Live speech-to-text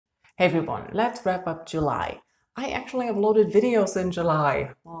Hey everyone, let's wrap up July. I actually uploaded videos in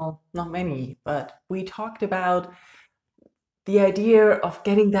July. Well, not many, but we talked about the idea of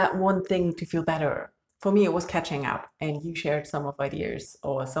getting that one thing to feel better. For me, it was catching up, and you shared some of ideas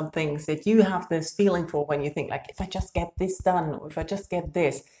or some things that you have this feeling for when you think, like, if I just get this done, or if I just get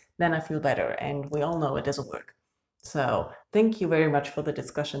this, then I feel better. And we all know it doesn't work. So thank you very much for the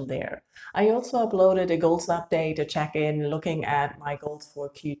discussion there. I also uploaded a goals update, a check-in, looking at my goals for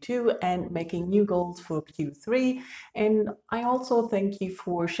Q2 and making new goals for Q3. And I also thank you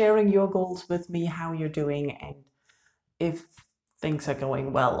for sharing your goals with me, how you're doing, and if things are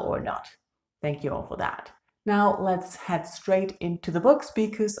going well or not. Thank you all for that. Now let's head straight into the books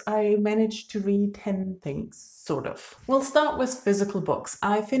because I managed to read 10 things, sort of. We'll start with physical books.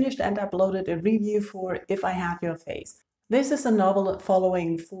 I finished and uploaded a review for If I Had Your Face. This is a novel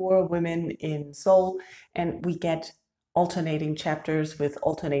following 4 women in Seoul, and we get alternating chapters with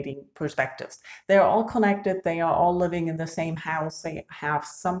alternating perspectives. They're all connected, they are all living in the same house, they have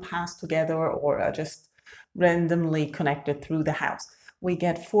some past together or are just randomly connected through the house. We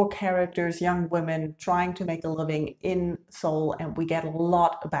get 4 characters, young women trying to make a living in Seoul, and we get a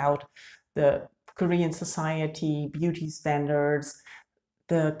lot about the Korean society, beauty standards,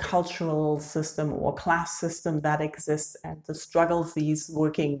 the cultural system or class system that exists, and the struggles these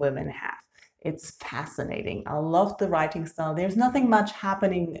working women have. It's fascinating. I love the writing style. There's nothing much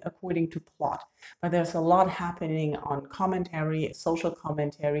happening according to plot, but there's a lot happening on commentary, social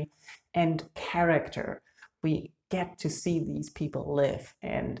commentary, and character. We get to see these people live,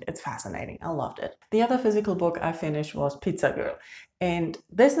 and it's fascinating. I loved it. The other physical book I finished was Pizza Girl, and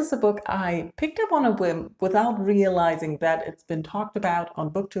this is a book I picked up on a whim without realizing that it's been talked about on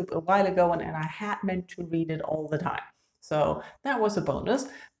BookTube a while ago, and I had meant to read it all the time. So that was a bonus.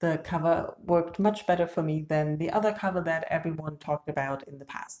 The cover worked much better for me than the other cover that everyone talked about in the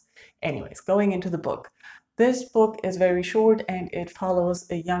past. Anyways, going into the book. This book is very short and it follows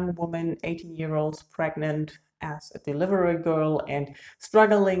a young woman, 18-year-old, pregnant as a delivery girl and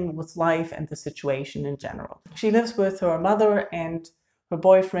struggling with life and the situation in general. She lives with her mother and her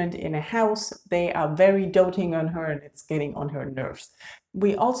boyfriend in a house. They are very doting on her and it's getting on her nerves.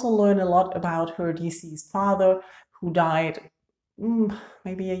 We also learn a lot about her deceased father, who died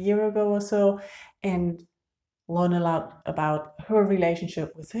maybe a year ago or so, and learn a lot about her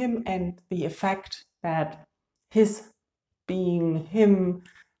relationship with him and the effect that his being him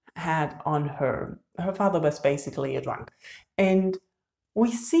had on her. Her father was basically a drunk. And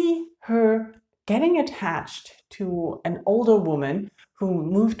we see her getting attached to an older woman who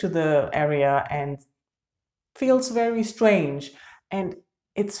moved to the area and feels very strange. And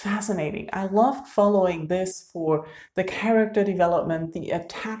it's fascinating. I loved following this for the character development, the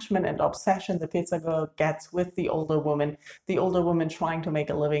attachment and obsession the pizza girl gets with the older woman trying to make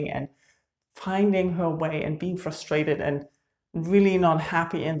a living and finding her way and being frustrated and really not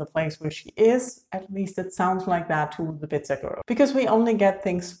happy in the place where she is. At least it sounds like that to the pizza girl. Because we only get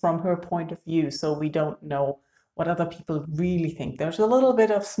things from her point of view, so we don't know what other people really think. There's a little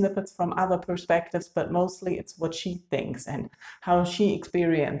bit of snippets from other perspectives, but mostly it's what she thinks and how she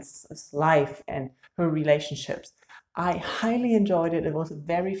experiences life and her relationships. I highly enjoyed it. It was a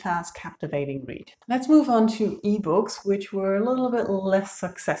very fast, captivating read. Let's move on to ebooks, which were a little bit less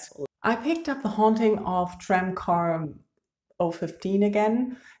successful. I picked up The Haunting of Tram Car 015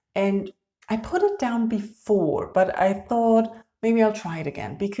 again, and I put it down before, but I thought maybe I'll try it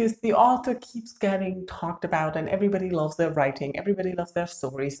again because the author keeps getting talked about and everybody loves their writing, everybody loves their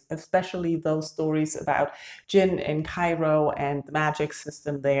stories, especially those stories about Jin in Cairo and the magic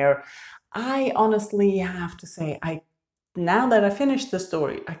system there. I honestly have to say, now that I finished the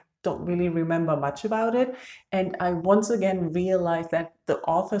story, I don't really remember much about it, and I once again realized that the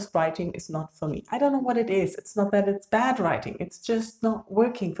author's writing is not for me. I don't know what it is. It's not that it's bad writing, it's just not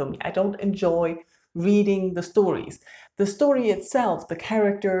working for me. I don't enjoy reading the stories. The story itself, the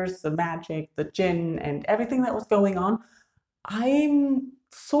characters, the magic, the Jin, and everything that was going on, I'm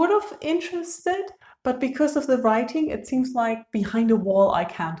sort of interested, but because of the writing, it seems like behind a wall I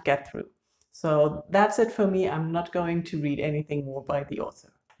can't get through. So that's it for me. I'm not going to read anything more by the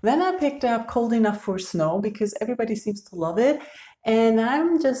author. Then I picked up Cold Enough for Snow because everybody seems to love it, and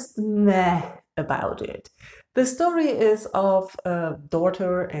I'm just meh about it. The story is of a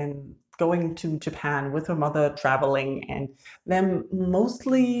daughter and going to Japan with her mother, traveling, and them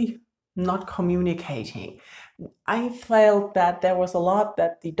mostly not communicating. I felt that there was a lot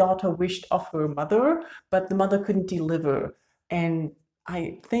that the daughter wished of her mother, but the mother couldn't deliver. And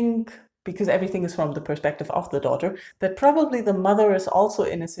I think because everything is from the perspective of the daughter, that probably the mother is also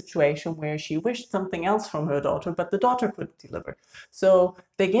in a situation where she wished something else from her daughter, but the daughter couldn't deliver. So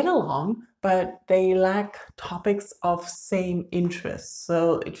they get along, but they lack topics of same interest.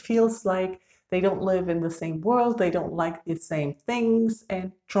 So it feels like they don't live in the same world, they don't like the same things,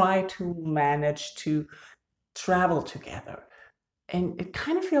 and try to manage to travel together. And it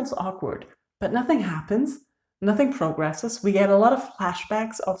kind of feels awkward, but nothing happens. Nothing progresses. We get a lot of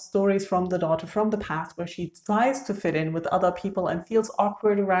flashbacks of stories from the daughter from the past where she tries to fit in with other people and feels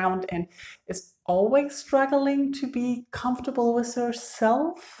awkward around and is always struggling to be comfortable with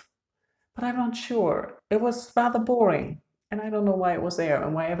herself. But I'm not sure. It was rather boring, and I don't know why it was there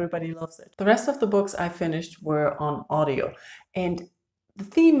and why everybody loves it. The rest of the books I finished were on audio, and the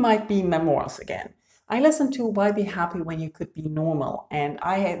theme might be memoirs again. I listened to Why Be Happy When You Could Be Normal, and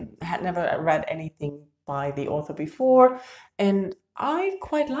I had never read anything by the author before, and I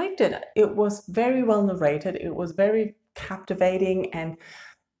quite liked it. It was very well narrated, it was very captivating, and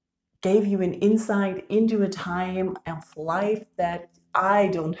gave you an insight into a time of life that I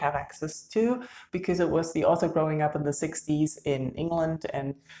don't have access to, because it was the author growing up in the 60s in England,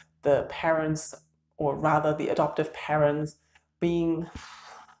 and the parents, or rather the adoptive parents, being,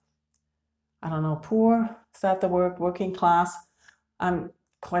 I don't know, poor, is that the word, working class? I'm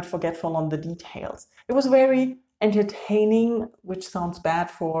quite forgetful on the details. It was very entertaining, which sounds bad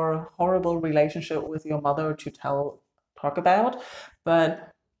for a horrible relationship with your mother to talk about,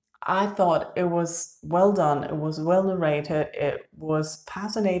 but I thought it was well done, it was well narrated, it was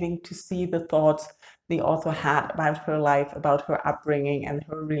fascinating to see the thoughts the author had about her life, about her upbringing and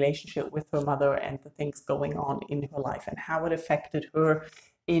her relationship with her mother and the things going on in her life and how it affected her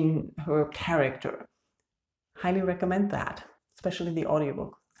in her character. Highly recommend that, especially the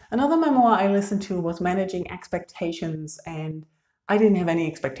audiobook. Another memoir I listened to was Managing Expectations, and I didn't have any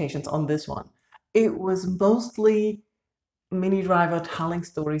expectations on this one. It was mostly Minnie Driver telling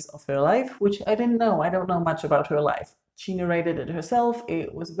stories of her life, which I didn't know. I don't know much about her life. She narrated it herself.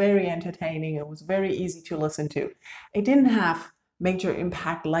 It was very entertaining. It was very easy to listen to. It didn't have major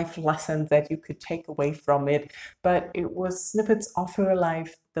impact life lessons that you could take away from it, but it was snippets of her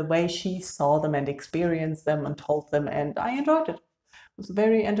life, the way she saw them and experienced them and told them, and I enjoyed it. It was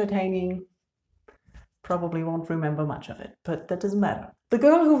very entertaining. Probably won't remember much of it, but that doesn't matter. The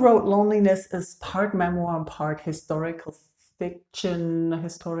Girl Who Wrote Loneliness is part memoir and part historical fiction,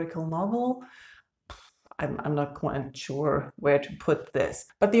 historical novel. I'm not quite sure where to put this,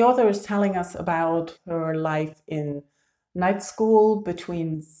 but the author is telling us about her life in night school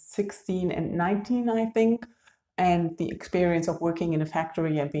between 16 and 19, I think, and the experience of working in a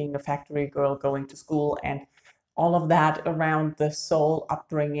factory and being a factory girl going to school, and all of that around the Seoul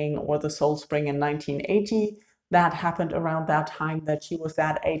upbringing, or the Seoul Spring in 1980. That happened around that time that she was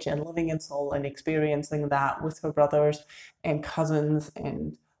that age and living in Seoul and experiencing that with her brothers and cousins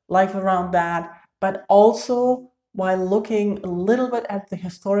and life around that. But also, while looking a little bit at the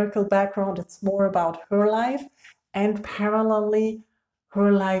historical background, it's more about her life, and parallelly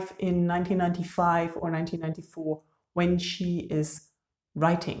her life in 1995 or 1994 when she is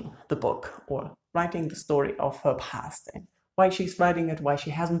writing the book or writing the story of her past, and why she's writing it, why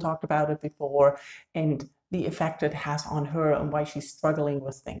she hasn't talked about it before, and the effect it has on her and why she's struggling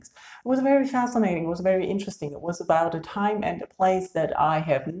with things. It was very fascinating, it was very interesting. It was about a time and a place that I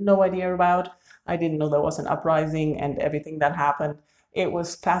have no idea about. I didn't know there was an uprising and everything that happened. It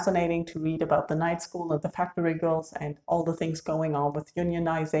was fascinating to read about the night school and the factory girls and all the things going on with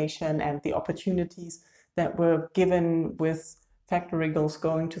unionization and the opportunities that were given with factory girls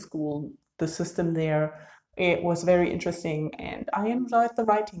going to school, the system there. It was very interesting, and I enjoyed the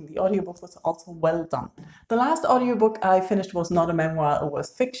writing. The audiobook was also well done. The last audiobook I finished was not a memoir, it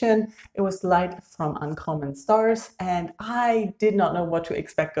was fiction. It was Light from Uncommon Stars, and I did not know what to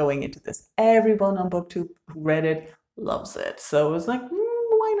expect going into this. Everyone on BookTube who read it loves it, so it was like,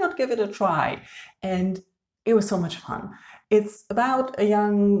 why not give it a try? And it was so much fun. It's about a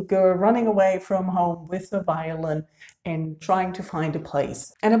young girl running away from home with a violin and trying to find a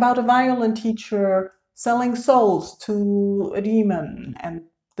place, and about a violin teacher selling souls to a demon, and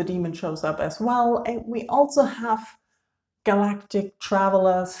the demon shows up as well. And we also have galactic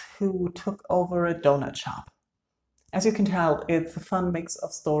travelers who took over a donut shop. As you can tell, it's a fun mix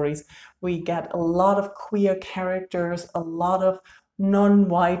of stories. We get a lot of queer characters, a lot of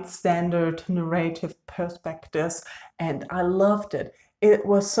non-white standard narrative perspectives, and I loved it. It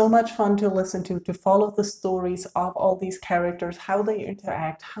was so much fun to listen to follow the stories of all these characters, how they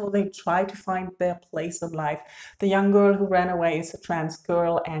interact, how they try to find their place in life. The young girl who ran away is a trans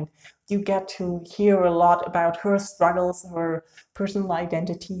girl, and you get to hear a lot about her struggles, her personal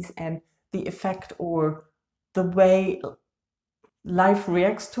identities, and the effect or the way life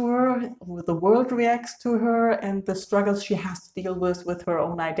reacts to her, or the world reacts to her, and the struggles she has to deal with her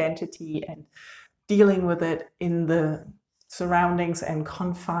own identity and dealing with it in the surroundings and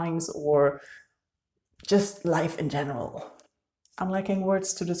confines or just life in general. I'm lacking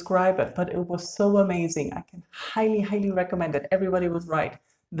words to describe it, but it was so amazing. I can highly, highly recommend it. Everybody was right.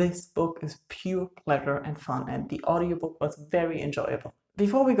 This book is pure pleasure and fun, and the audiobook was very enjoyable.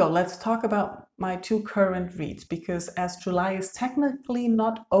 Before we go, let's talk about my two current reads, because as July is technically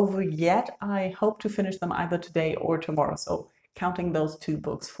not over yet, I hope to finish them either today or tomorrow. So counting those two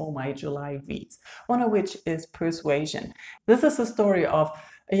books for my July reads, one of which is Persuasion. This is a story of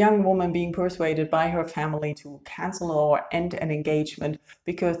a young woman being persuaded by her family to cancel or end an engagement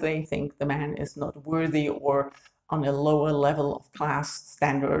because they think the man is not worthy or on a lower level of class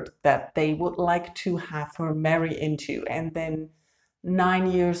standard that they would like to have her marry into. And then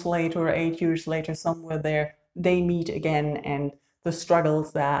 9 years later, 8 years later, somewhere there, they meet again, and the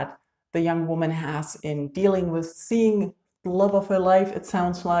struggles that the young woman has in dealing with seeing the love of her life, it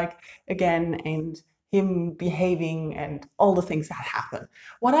sounds like, again, and him behaving and all the things that happen.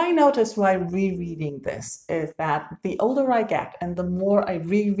 What I noticed while rereading this is that the older I get and the more I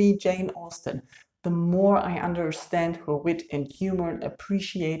reread Jane Austen, the more I understand her wit and humor and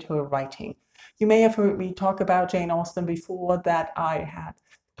appreciate her writing. You may have heard me talk about Jane Austen before, that I had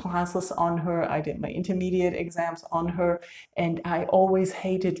classes on her, I did my intermediate exams on her, and I always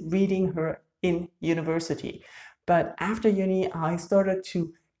hated reading her in university. But after uni, I started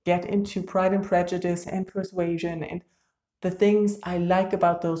to get into Pride and Prejudice and Persuasion, and the things I like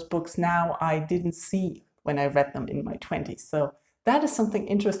about those books now I didn't see when I read them in my 20s. So that is something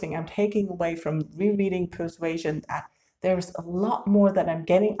interesting I'm taking away from rereading Persuasion, that there's a lot more that I'm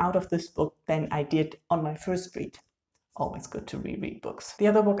getting out of this book than I did on my first read. Always good to reread books. The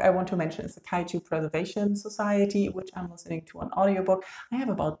other book I want to mention is the Kaju Preservation Society, which I'm listening to on audiobook. I have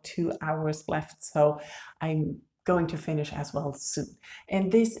about 2 hours left, so I'm going to finish as well soon.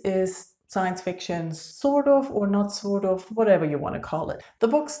 And this is science fiction, sort of, or not sort of, whatever you want to call it. The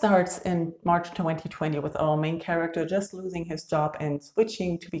book starts in March 2020 with our main character just losing his job and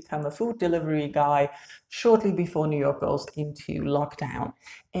switching to become a food delivery guy shortly before New York goes into lockdown.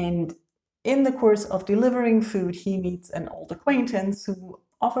 And in the course of delivering food, he meets an old acquaintance who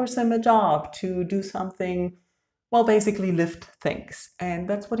offers him a job to do something, well, basically lift things. And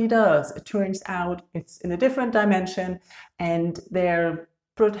that's what he does. It turns out it's in a different dimension, and they're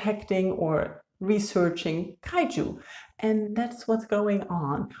protecting or researching kaiju. And that's what's going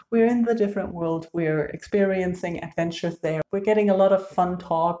on. We're in the different world. We're experiencing adventures there. We're getting a lot of fun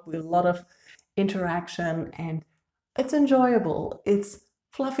talk with a lot of interaction, and it's enjoyable. It's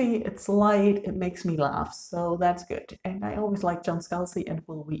fluffy, it's light, it makes me laugh. So that's good. And I always like Scalzi and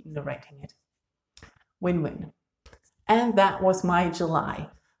Wheaton narrating it. Win-win. And that was my July.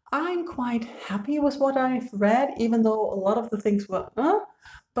 I'm quite happy with what I've read, even though a lot of the things were,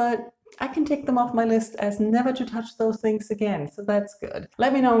 but I can take them off my list as never to touch those things again, so that's good.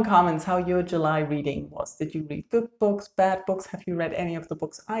 Let me know in comments how your July reading was. Did you read good books, bad books? Have you read any of the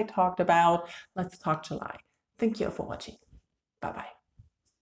books I talked about? Let's talk July. Thank you for watching. Bye-bye.